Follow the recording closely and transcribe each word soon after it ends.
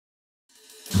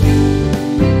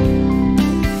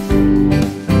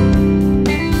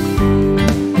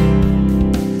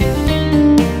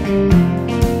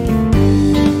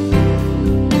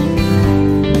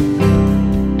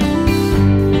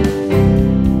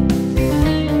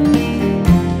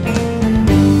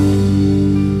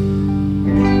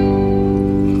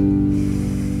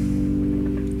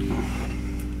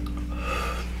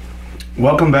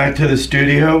Welcome back to the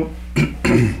studio.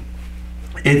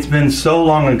 It's been so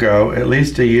long ago, at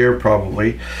least a year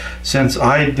probably, since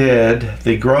I did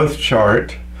the growth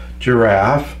chart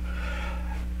Giraffe.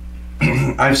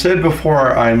 I've said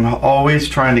before, I'm always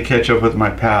trying to catch up with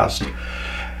my past,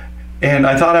 and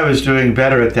I thought I was doing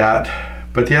better at that,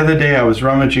 but the other day I was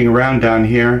rummaging around down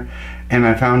here and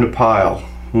I found a pile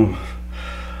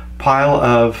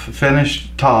of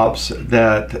finished tops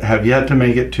that have yet to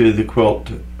make it to the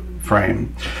quilt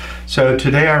frame. So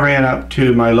today I ran up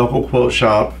to my local quilt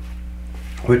shop,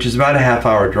 which is about a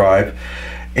half-hour drive,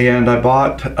 and I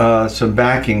bought some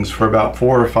backings for about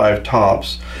 4 or 5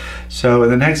 tops. So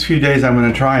in the next few days I'm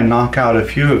going to try and knock out a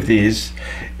few of these,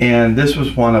 and this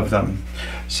was one of them.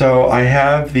 So I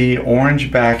have the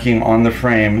orange backing on the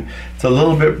frame. It's a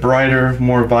little bit brighter,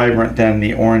 more vibrant than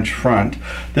the orange front.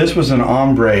 This was an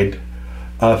ombre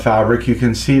fabric. You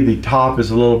can see the top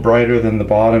is a little brighter than the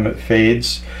bottom. It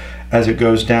fades as it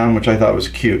goes down, which I thought was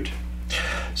cute.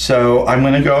 So I'm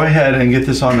going to go ahead and get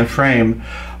this on the frame.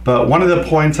 But one of the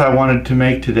points I wanted to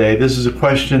make today, this is a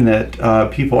question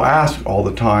that people ask all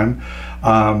the time.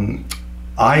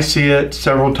 I see it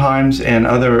several times, and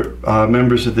other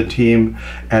members of the team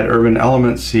at Urban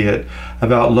Elements see it,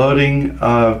 about loading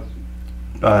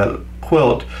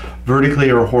quilt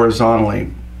vertically or horizontally.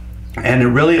 And it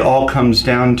really all comes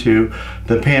down to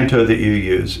the panto that you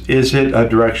use. Is it a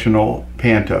directional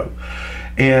panto?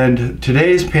 And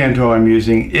today's panto I'm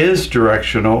using is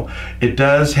directional. It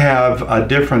does have a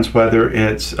difference whether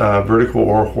it's vertical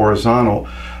or horizontal,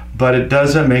 but it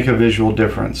doesn't make a visual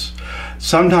difference.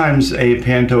 Sometimes a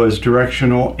panto is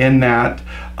directional in that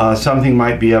something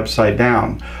might be upside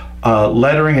down.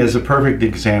 Lettering is a perfect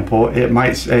example. It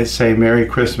might say Merry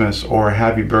Christmas or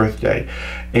Happy Birthday,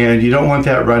 and you don't want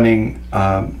that running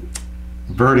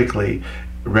vertically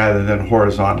rather than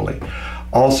horizontally.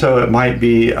 Also, it might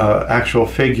be an actual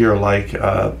figure like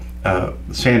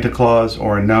Santa Claus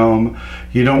or a gnome.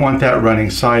 You don't want that running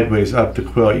sideways up the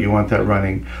quilt. You want that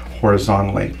running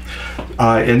horizontally.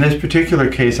 In this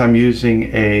particular case, I'm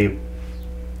using a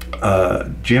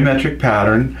geometric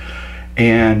pattern,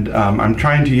 and I'm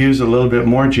trying to use a little bit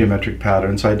more geometric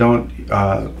patterns. I don't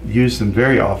use them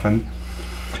very often,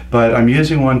 but I'm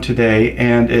using one today,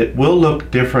 and it will look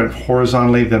different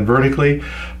horizontally than vertically,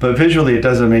 but visually it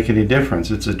doesn't make any difference.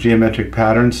 It's a geometric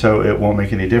pattern, so it won't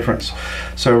make any difference.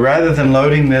 So rather than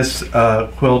loading this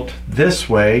quilt this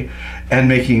way and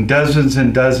making dozens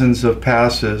and dozens of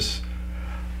passes,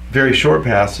 very short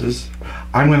passes,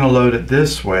 I'm going to load it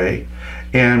this way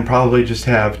and probably just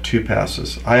have 2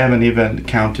 passes. I haven't even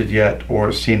counted yet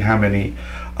or seen how many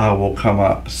will come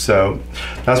up. So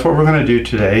that's what we're going to do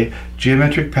today.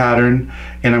 Geometric pattern,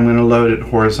 and I'm going to load it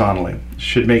horizontally.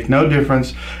 Should make no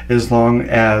difference as long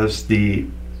as the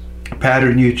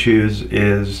pattern you choose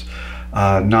is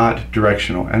not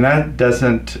directional. And that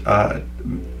doesn't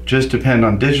just depend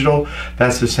on digital.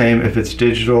 That's the same if it's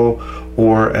digital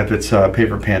or if it's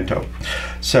paper panto.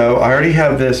 So I already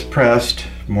have this pressed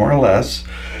more or less,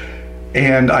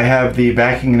 and I have the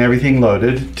backing and everything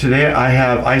loaded. Today I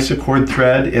have isocord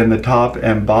thread in the top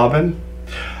and bobbin,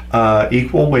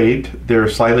 equal weight. They're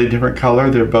slightly different color.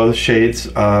 They're both shades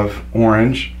of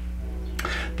orange.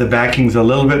 The backing's a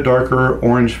little bit darker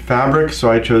orange fabric,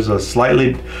 so I chose a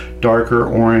slightly darker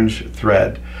orange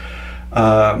thread.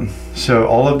 So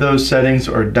all of those settings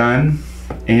are done,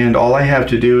 and all I have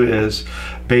to do is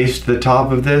baste the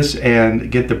top of this and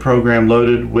get the program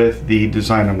loaded with the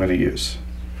design I'm going to use.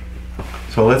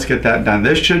 So let's get that done.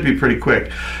 This should be pretty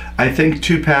quick. I think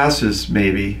 2 passes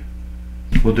maybe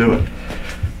will do it.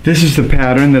 This is the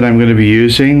pattern that I'm going to be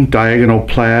using, Diagonal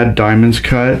Plaid Diamonds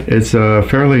Cut. It's a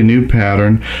fairly new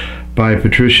pattern by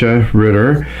Patricia,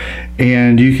 Ritter,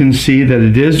 and you can see that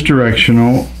it is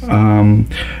directional, and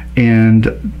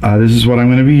this is what I'm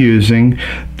going to be using.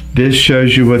 This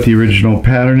shows you what the original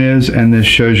pattern is, and this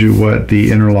shows you what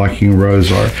the interlocking rows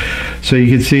are. So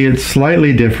you can see it's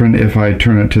slightly different if I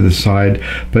turn it to the side,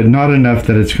 but not enough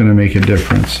that it's going to make a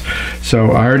difference.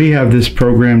 So I already have this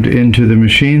programmed into the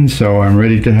machine, so I'm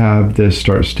ready to have this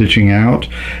start stitching out,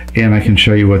 and I can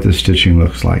show you what the stitching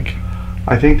looks like.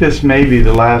 I think this may be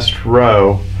the last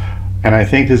row, and I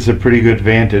think this is a pretty good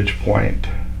vantage point.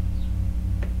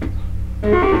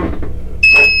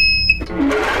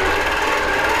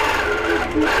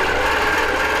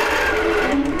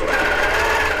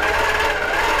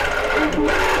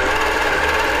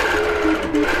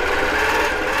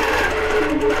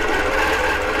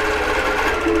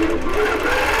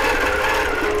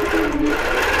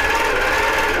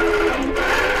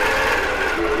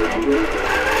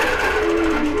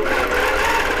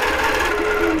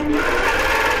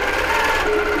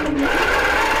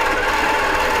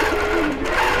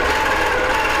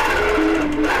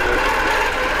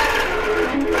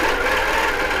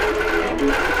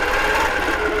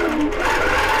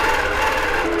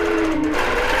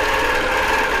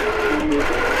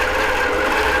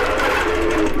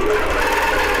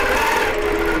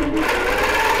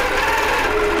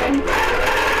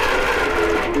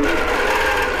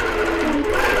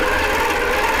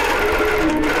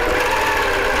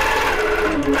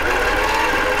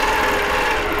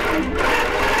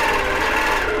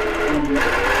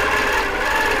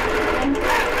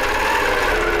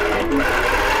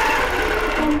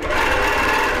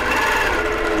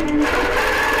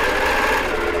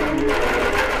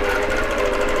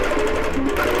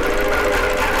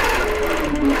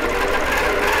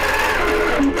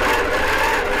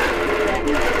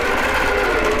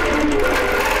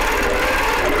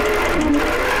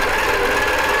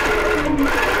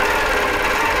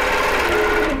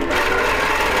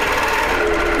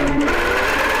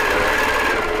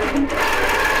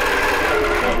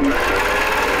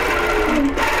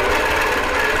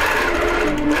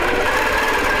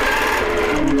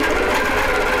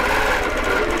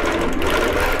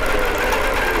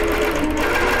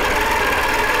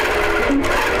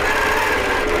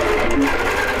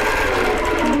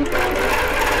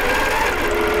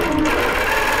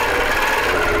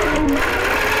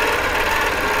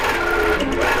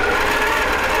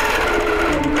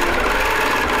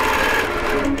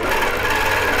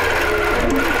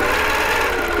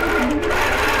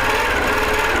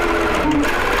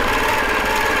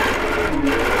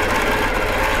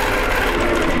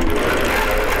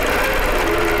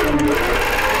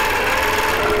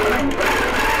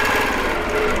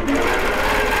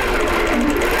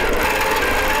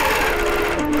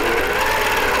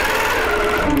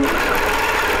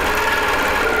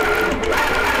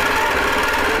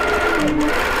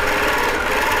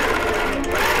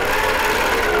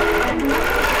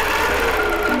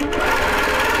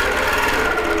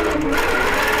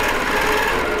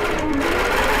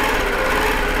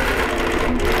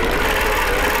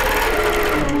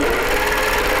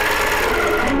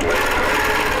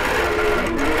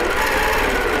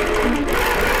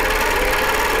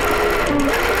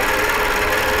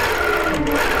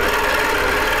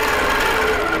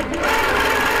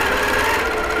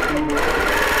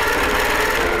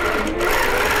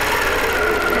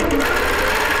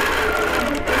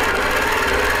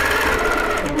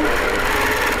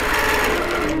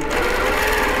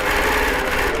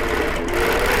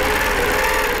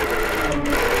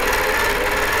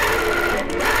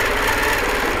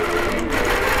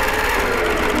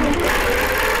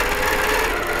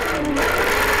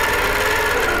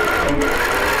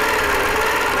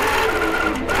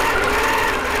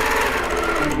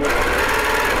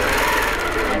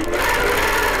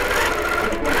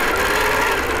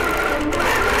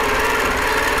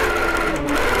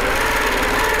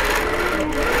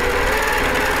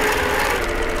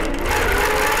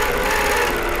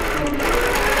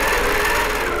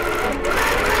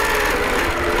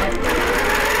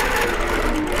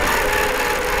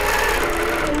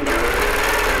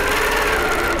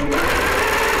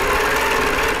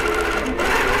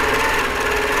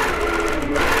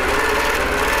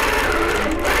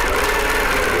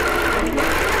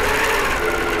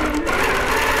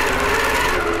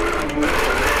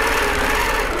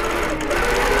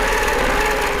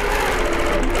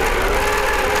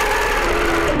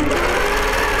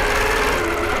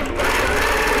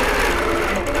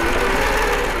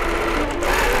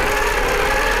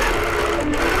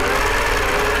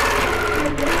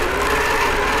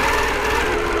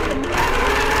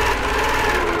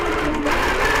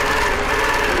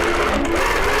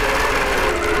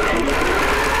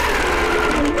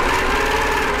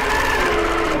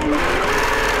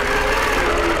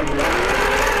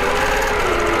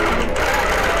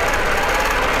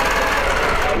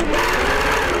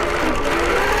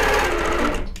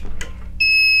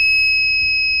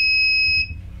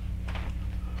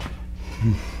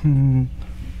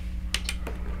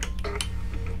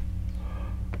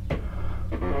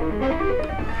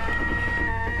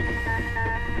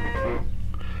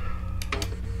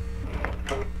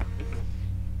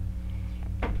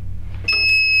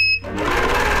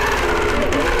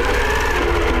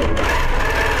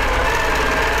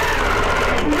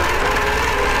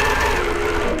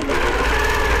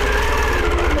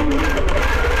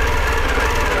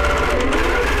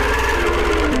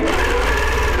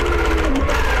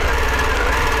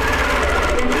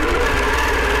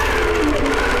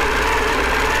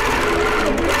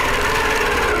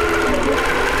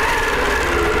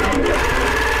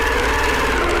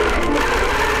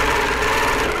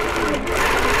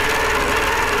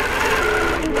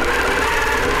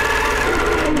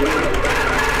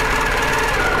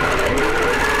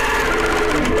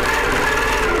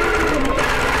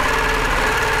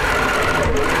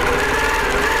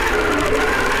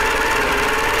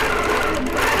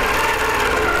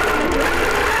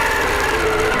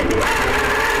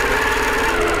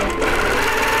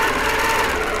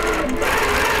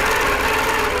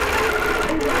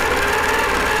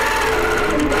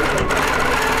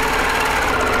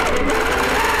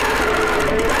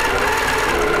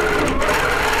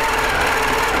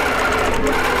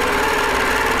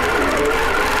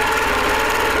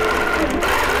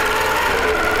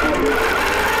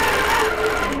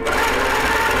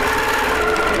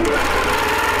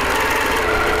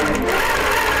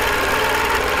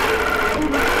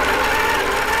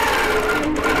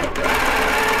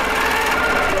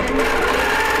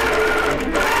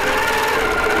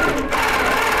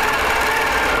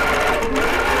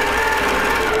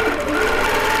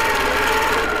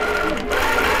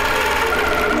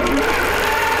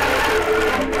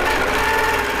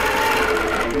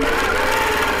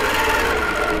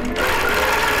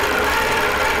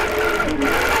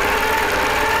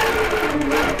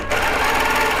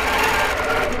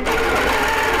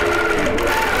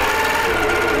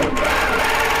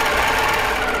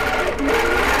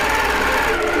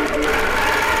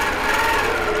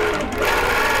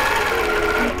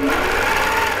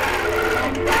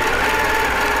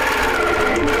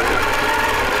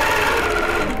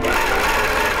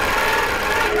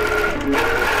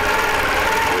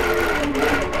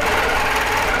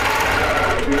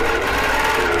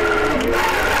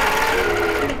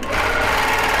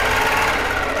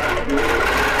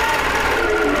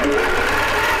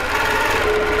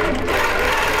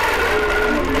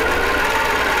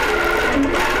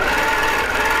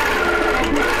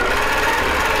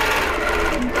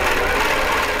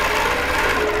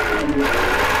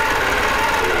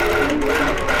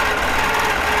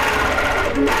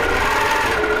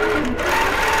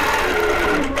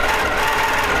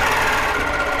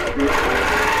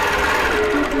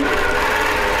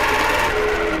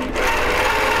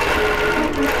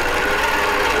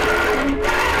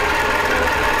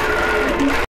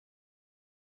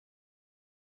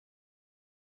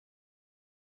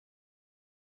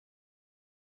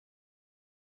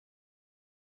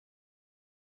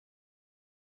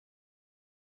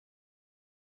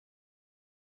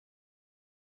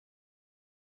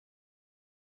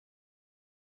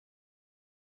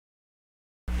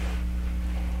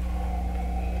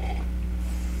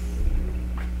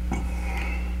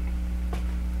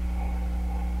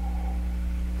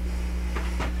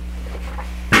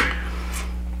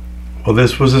 Well,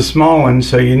 this was a small one,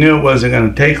 so you knew it wasn't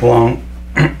going to take long.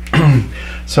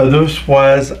 So this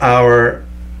was our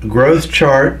growth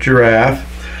chart giraffe.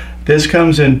 This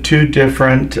comes in two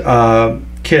different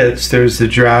kits. There's the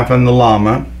giraffe and the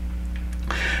llama.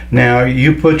 Now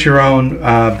you put your own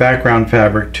background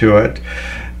fabric to it,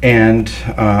 and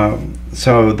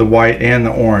so the white and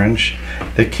the orange.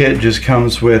 The kit just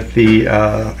comes with the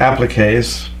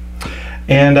appliques,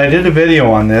 and I did a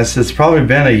video on this. It's probably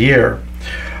been a year,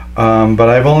 but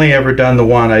I've only ever done the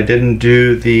one. I didn't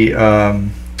do the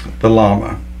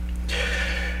llama,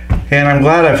 and I'm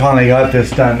glad I finally got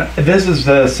this done. This is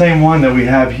the same one that we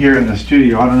have here in the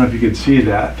studio. I don't know if you could see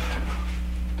that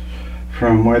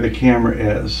from where the camera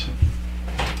is.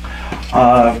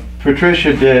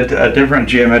 Patricia did a different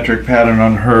geometric pattern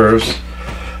on hers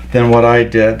than what I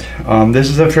did. This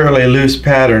is a fairly loose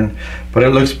pattern, but it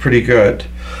looks pretty good.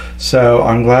 So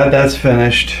I'm glad that's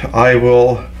finished. I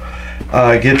will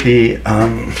get the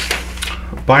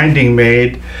binding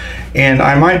made, and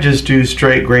I might just do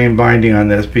straight grain binding on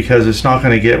this because it's not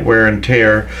going to get wear and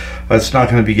tear. It's not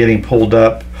going to be getting pulled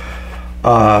up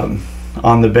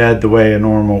on the bed the way a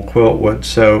normal quilt would.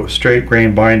 So straight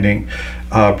grain binding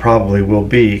probably will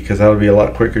be, because that'll be a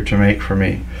lot quicker to make for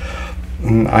me.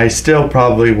 I still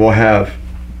probably will have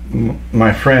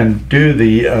my friend do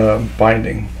the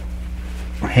binding,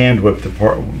 hand whip the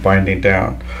binding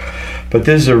down. But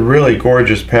this is a really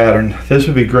gorgeous pattern. This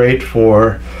would be great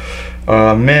for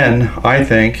men, I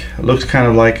think. It looks kind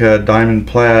of like a diamond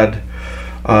plaid.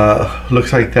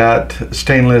 Looks like that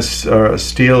stainless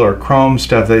steel or chrome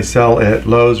stuff they sell at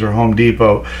Lowe's or Home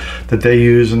Depot that they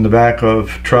use in the back of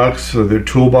trucks or their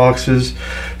toolboxes.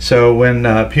 So when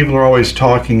people are always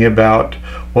talking about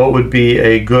what would be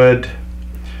a good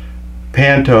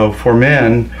panto for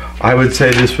men, I would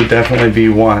say this would definitely be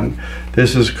one.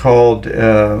 This is called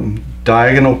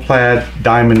diagonal plaid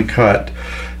diamond cut.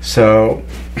 So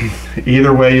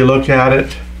either way you look at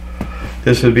it,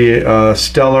 this would be a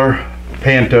stellar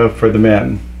panto for the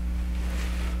men.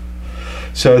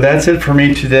 So that's it for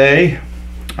me today.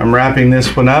 I'm wrapping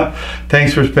this one up.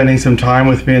 Thanks for spending some time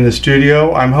with me in the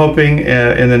studio. I'm hoping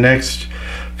in the next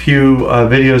few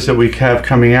videos that we have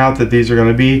coming out that these are going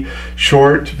to be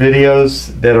short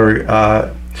videos that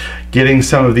are getting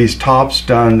some of these tops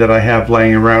done that I have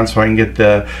laying around so I can get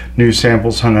the new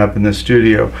samples hung up in the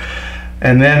studio.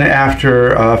 And then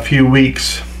after a few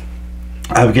weeks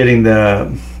of getting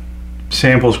the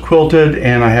samples quilted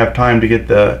and I have time to get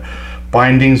the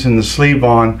bindings and the sleeve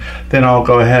on, then I'll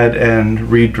go ahead and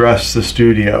redress the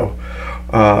studio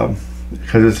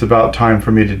because it's about time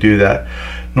for me to do that.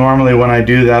 Normally when I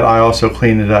do that I also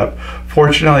clean it up.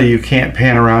 Fortunately you can't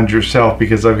pan around yourself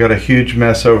because I've got a huge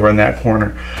mess over in that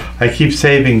corner. I keep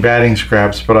saving batting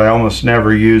scraps but I almost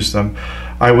never use them.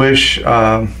 I wish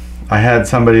I had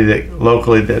somebody that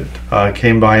locally that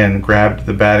came by and grabbed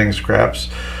the batting scraps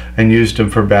and used them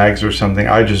for bags or something.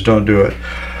 I just don't do it.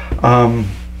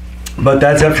 But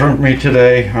that's it for me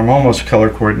today. I'm almost color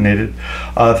coordinated.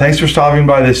 Thanks for stopping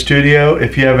by the studio.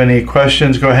 If you have any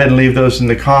questions, go ahead and leave those in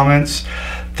the comments.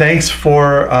 Thanks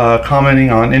for commenting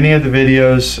on any of the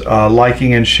videos,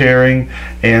 liking and sharing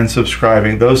and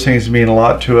subscribing. Those things mean a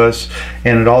lot to us,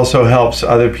 and it also helps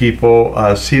other people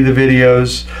see the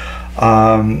videos.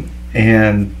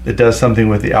 And it does something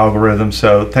with the algorithm.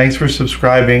 So thanks for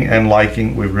subscribing and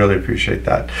liking. We really appreciate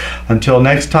that. Until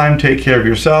next time, take care of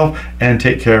yourself and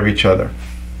take care of each other.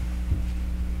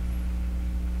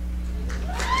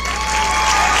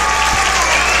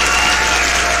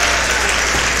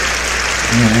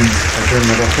 And I turned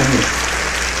it off anyway.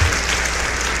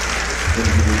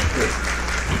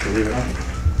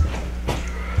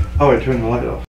 Oh, I turned the light off.